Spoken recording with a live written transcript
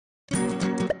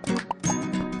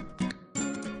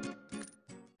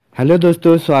Hello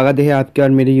दोस्तों, स्वागत है आपके और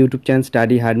मेरे यूट्यूब चैनल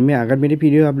स्टडी हार्ड में। अगर मेरी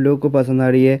वीडियो आप लोगों को पसंद आ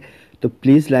रही है तो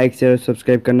प्लीज़ लाइक शेयर और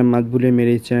सब्सक्राइब करना मत भूलिए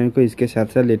मेरे इस चैनल को। इसके साथ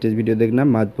साथ लेटेस्ट वीडियो देखना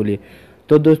मत भूलिए।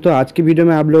 तो दोस्तों, आज की वीडियो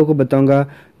में आप लोगों को बताऊंगा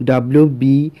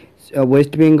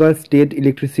waste Bengal state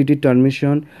electricity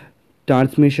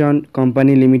transmission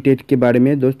company limited के बारे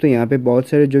में। दोस्तों, यहाँ पे बहुत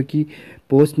सारे जो कि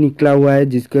पोस्ट निकला हुआ है,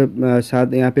 जिसके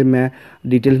साथ यहाँ पे मैं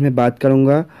डिटेल्स में बात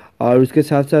करूँगा, और उसके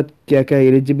साथ साथ क्या क्या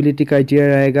एलिजिबिलिटी क्राइटेरिया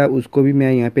रहेगा उसको भी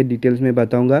मैं यहाँ पे डिटेल्स में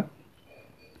बताऊँगा।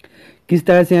 किस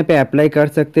तरह से यहाँ पे अप्लाई कर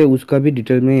सकते हैं उसका भी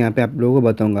डिटेल में यहाँ पे आप लोगों को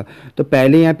बताऊँगा। तो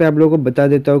पहले यहाँ पे आप लोगों को बता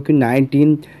देता हूँ कि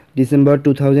 19 दिसंबर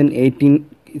 2018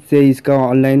 से इसका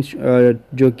ऑनलाइन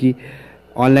जो कि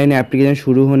ऑनलाइन एप्लीकेशन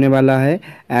शुरू होने वाला है,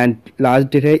 एंड लास्ट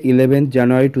डेट है 11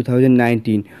 जनवरी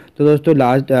 2019। तो दोस्तों,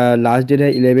 लास्ट डेट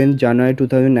है 11 जनवरी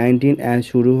 2019 एंड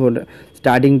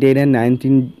स्टार्टिंग डेट है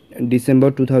 19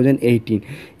 दिसंबर 2018।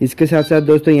 इसके साथ साथ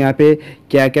दोस्तों, यहाँ पे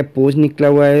क्या क्या पोस्ट निकला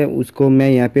हुआ है उसको मैं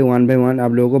यहाँ पे वन बाय वन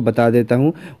आप लोगों को बता देता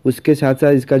हूँ। उसके साथ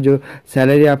साथ इसका जो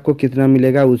सैलरी आपको कितना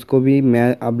मिलेगा उसको भी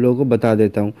मैं आप लोगों को बता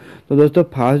देता हूँ। तो दोस्तों,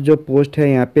 फर्स्ट जो पोस्ट है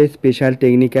यहाँ पे स्पेशल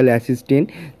टेक्निकल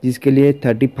असिस्टेंट, जिसके लिए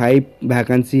 35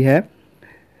 वैकेंसी है।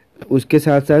 उसके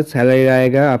साथ साथ सैलरी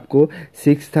आएगा आपको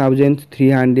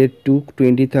 6,300 to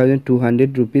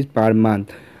 20,200 rupees per month.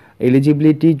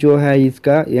 Eligibility जो है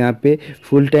इसका यहाँ पे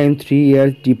full time 3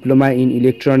 years diploma in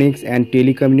electronics and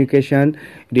telecommunication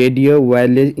radio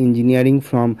wireless engineering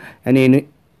from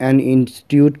an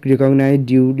institute recognized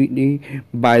duly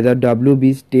by the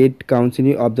WB State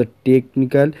Council of the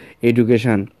Technical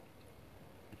Education।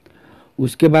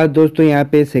 उसके बाद दोस्तों, यहाँ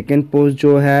पे सेकंड पोस्ट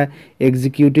जो है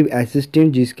एग्जीक्यूटिव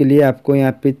असिस्टेंट, जिसके लिए आपको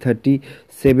यहाँ पे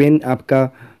 37 आपका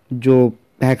जो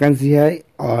वैकेंसी है,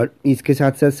 और इसके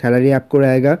साथ साथ सैलरी आपको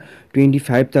रहेगा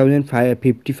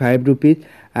 25,055 रुपीज़।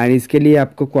 एंड इसके लिए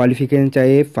आपको क्वालिफिकेशन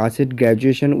चाहिए first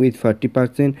graduation with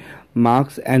 40%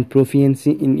 marks and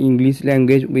proficiency in English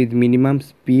language with minimum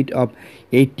speed of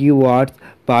 80 words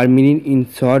पर minute in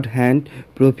short hand,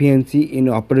 proficiency in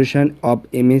operation of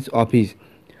MS office.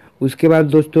 उसके बाद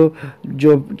दोस्तों,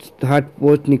 जो थर्ड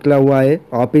पोस्ट निकला हुआ है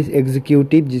ऑफिस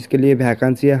एग्जीक्यूटिव, जिसके लिए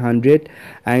वैकेंसी है 100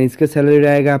 एंड इसका सैलरी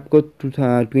रहेगा आपको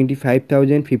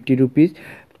 25,050 रुपीज़।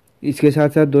 इसके साथ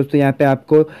साथ दोस्तों, यहाँ पे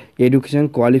आपको एजुकेशन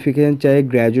क्वालिफिकेशन चाहिए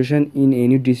graduation in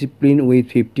any discipline with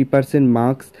 50%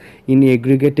 marks in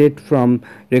aggregated from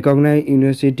recognised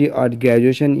university, और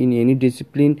graduation in any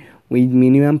discipline with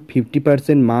minimum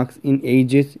 50% marks in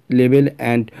ages level,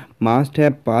 and must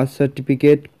have pass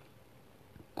certificate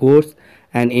course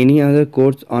and any other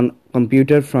course on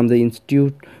computer from the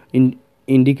institute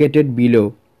indicated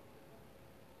below.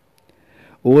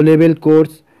 O-level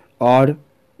course or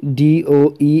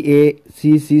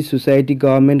DOEACC Society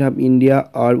Government of India,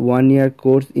 or 1-year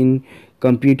course in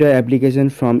computer application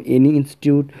from any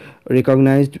institute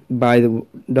recognized by the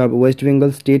West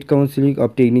Bengal State Council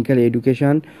of Technical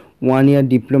Education, 1-year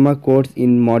diploma course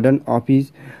in modern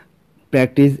office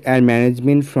practice and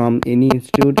management from any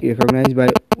institute recognized by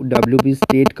WB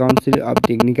State Council of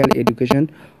Technical Education,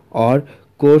 or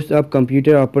course of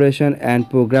computer operation and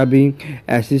programming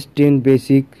assistant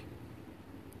basic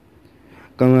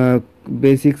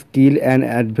skill and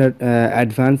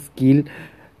advanced skill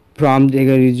from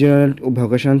regional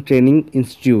vocational training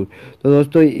institute. तो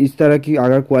दोस्तों, इस तरह की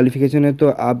अगर qualification है तो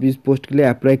आप इस पोस्ट के लिए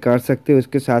अप्लाई कर सकते हो।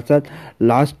 उसके साथ साथ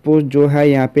लास्ट पोस्ट जो है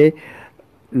यहाँ पे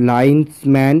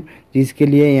लाइन्समैन, जिसके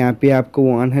लिए यहाँ पे आपको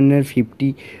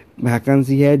 150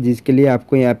 वैकेंसी है, जिसके लिए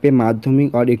आपको यहाँ पे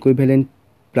माध्यमिक और equivalent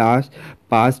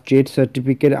pass trade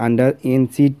certificate under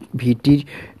NCVT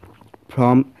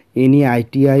from any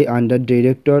ITI under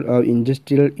Director of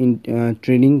Industrial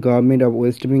Training Government of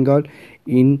West Bengal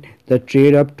in the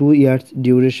trade of 2 years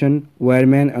duration,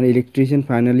 wireman and electrician.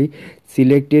 Finally,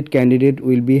 selected candidate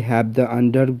will be have the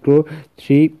undergo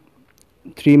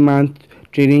 3 month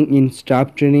training in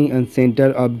staff training and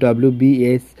center of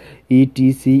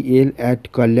WBSETCL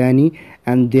at Kalyani,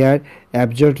 and their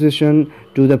absorption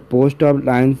to the post of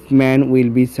linesman will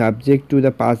be subject to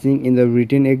the passing in the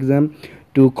written exam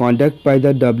to conduct by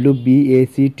the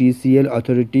WBSETCL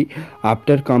authority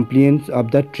after compliance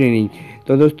of the training।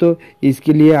 तो दोस्तों,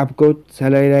 इसके लिए आपको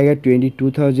salary रहेगा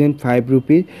 22,005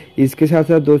 rupees. इसके साथ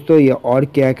साथ दोस्तों, ये और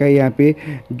क्या क्या यहाँ पे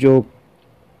जो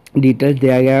डिटेल्स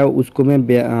दिया गया है उसको मैं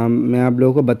आप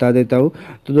लोगों को बता देता हूँ।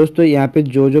 तो दोस्तों, यहाँ पे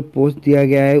जो पोस्ट दिया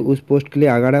गया है उस पोस्ट के लिए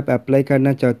अगर आप अप्लाई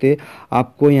करना चाहते हैं,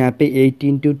 आपको यहाँ पे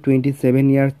 18 to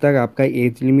 27 ईयर्स तक आपका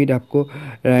एज लिमिट आपको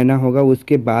रहना होगा।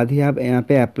 उसके बाद ही आप यहाँ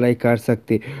पे अप्लाई कर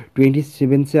सकते।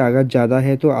 27 से अगर ज़्यादा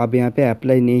है तो आप यहाँ पे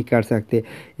अप्लाई नहीं कर सकते।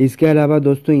 इसके अलावा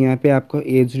दोस्तों, यहाँ पे आपको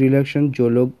एज रिलेक्शन, जो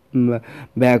लोग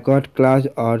बैकवर्ड क्लास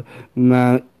और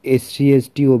SC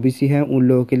ST OBC हैं उन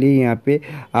लोगों के लिए यहाँ पे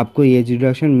आपको एज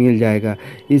रिडक्शन मिल जाएगा।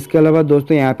 इसके अलावा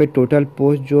दोस्तों यहाँ पे टोटल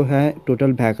पोस्ट जो है,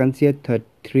 टोटल वैकेंसी है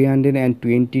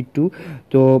 322।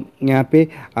 तो यहाँ पे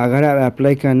अगर आप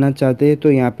अप्लाई करना चाहते हैं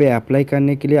तो यहाँ पे अप्लाई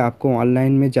करने के लिए आपको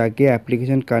ऑनलाइन में जाके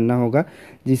एप्लीकेशन करना होगा,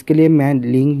 जिसके लिए मैं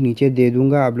लिंक नीचे दे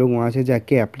दूंगा, आप लोग वहाँ से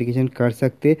जाके एप्लीकेशन कर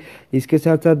सकते। इसके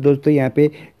साथ साथ दोस्तों यहाँ पे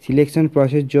सिलेक्शन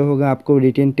प्रोसेस जो होगा, आपको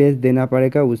रिटन टेस्ट देना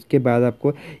पड़ेगा, उसके बाद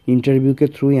आपको इंटरव्यू के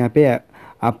थ्रू यहाँ पे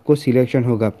आपको सिलेक्शन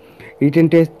होगा। रिटन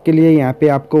टेस्ट के लिए यहाँ पे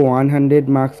आपको 100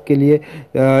 मार्क्स के लिए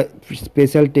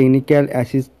स्पेशल टेक्निकल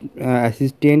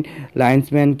असिस्टेंट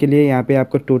लाइन्समैन के लिए यहाँ पे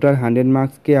आपको टोटल 100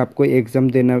 मार्क्स के आपको एग्ज़ाम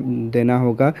देना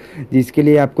होगा, जिसके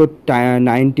लिए आपको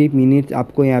 90 मिनट्स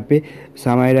आपको यहाँ पे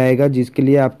समय रहेगा, जिसके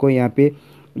लिए आपको यहाँ पे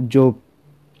जो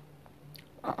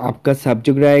आपका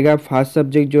सब्जेक्ट रहेगा, फर्स्ट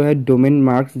सब्जेक्ट जो है डोमेन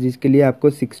मार्क्स, जिसके लिए आपको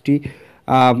 60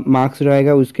 मार्क्स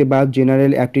रहेगा। उसके बाद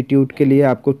जनरल एप्टीट्यूड के लिए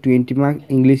आपको 20 मार्क्स,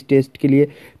 इंग्लिश टेस्ट के लिए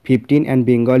 15 and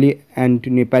Bengali and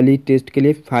Nepali test के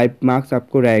लिए 5 मार्क्स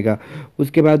आपको रहेगा।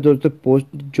 उसके बाद दोस्तों पोस्ट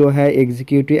जो है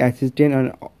एग्जीक्यूटिव असिस्टेंट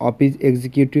और ऑफिस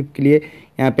एग्जीक्यूटिव के लिए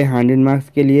यहाँ पे 100 मार्क्स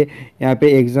के लिए यहाँ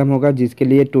पे एग्ज़ाम होगा, जिसके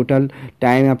लिए टोटल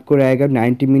टाइम आपको रहेगा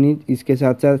 90 मिनट। इसके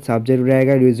साथ साथ सब्जेक्ट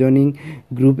रहेगा रीजनिंग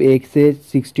ग्रुप 1 से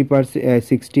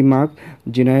 60 मार्क्स,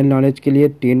 जनरल नॉलेज के लिए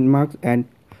 10 marks and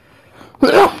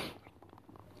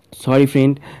sorry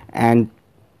friend and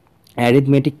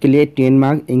arithmetic के लिए 10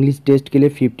 मार्क्स, इंग्लिश टेस्ट के लिए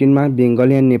 15 marks,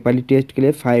 Bengali and Nepali test के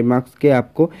लिए 5 मार्क्स के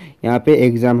आपको यहाँ पे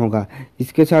एग्ज़ाम होगा।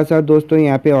 इसके साथ साथ दोस्तों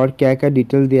यहाँ पे और क्या क्या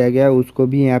डिटेल दिया गया है उसको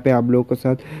भी यहाँ पे आप लोगों के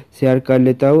साथ शेयर कर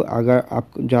लेता हूँ। अगर आप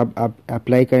जब आप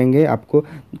अप्लाई करेंगे आपको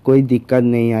कोई दिक्कत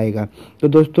नहीं आएगा। तो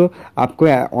दोस्तों आपको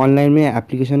ऑनलाइन में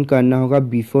एप्लीकेशन करना होगा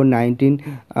बिफोर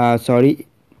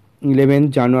 11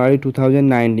 जनवरी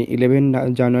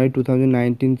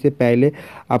 2019 से पहले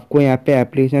आपको यहाँ पे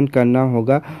एप्लीकेशन करना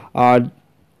होगा। और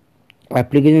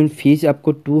एप्लीकेशन फ़ीस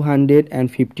आपको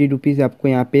 250 रुपीज़ आपको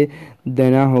यहाँ पे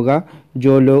देना होगा।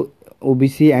 जो लोग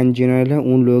OBC एंड जनरल हैं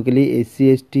उन लोगों के लिए,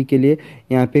 SC ST के लिए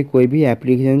यहाँ पे कोई भी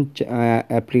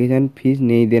एप्लीकेशन फ़ीस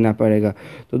नहीं देना पड़ेगा।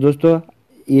 तो दोस्तों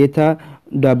ये था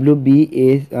WBSETCL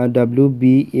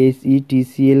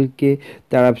के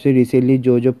तरफ से रिसेंटली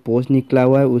जो पोस्ट निकला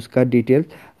हुआ है उसका डिटेल्स।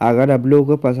 अगर आप लोगों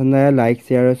को पसंद आया लाइक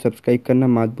शेयर और सब्सक्राइब करना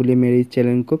मत भूलिए मेरे इस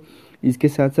चैनल को। इसके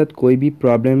साथ साथ कोई भी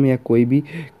प्रॉब्लम या कोई भी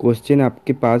क्वेश्चन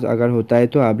आपके पास अगर होता है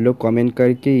तो आप लोग कमेंट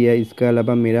करके, या इसके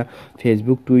अलावा मेरा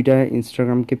फेसबुक ट्विटर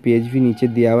इंस्टाग्राम के पेज भी नीचे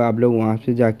दिया हुआ, आप लोग वहाँ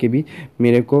से जाके भी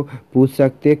मेरे को पूछ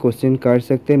सकते, क्वेश्चन कर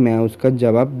सकते, मैं उसका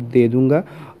जवाब दे दूँगा।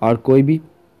 और कोई भी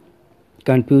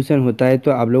कन्फ्यूज़न होता है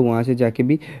तो आप लोग वहाँ से जाके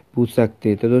भी पूछ सकते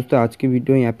हैं। तो दोस्तों आज की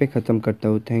वीडियो यहाँ पे ख़त्म करता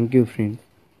हूँ। Thank you friend.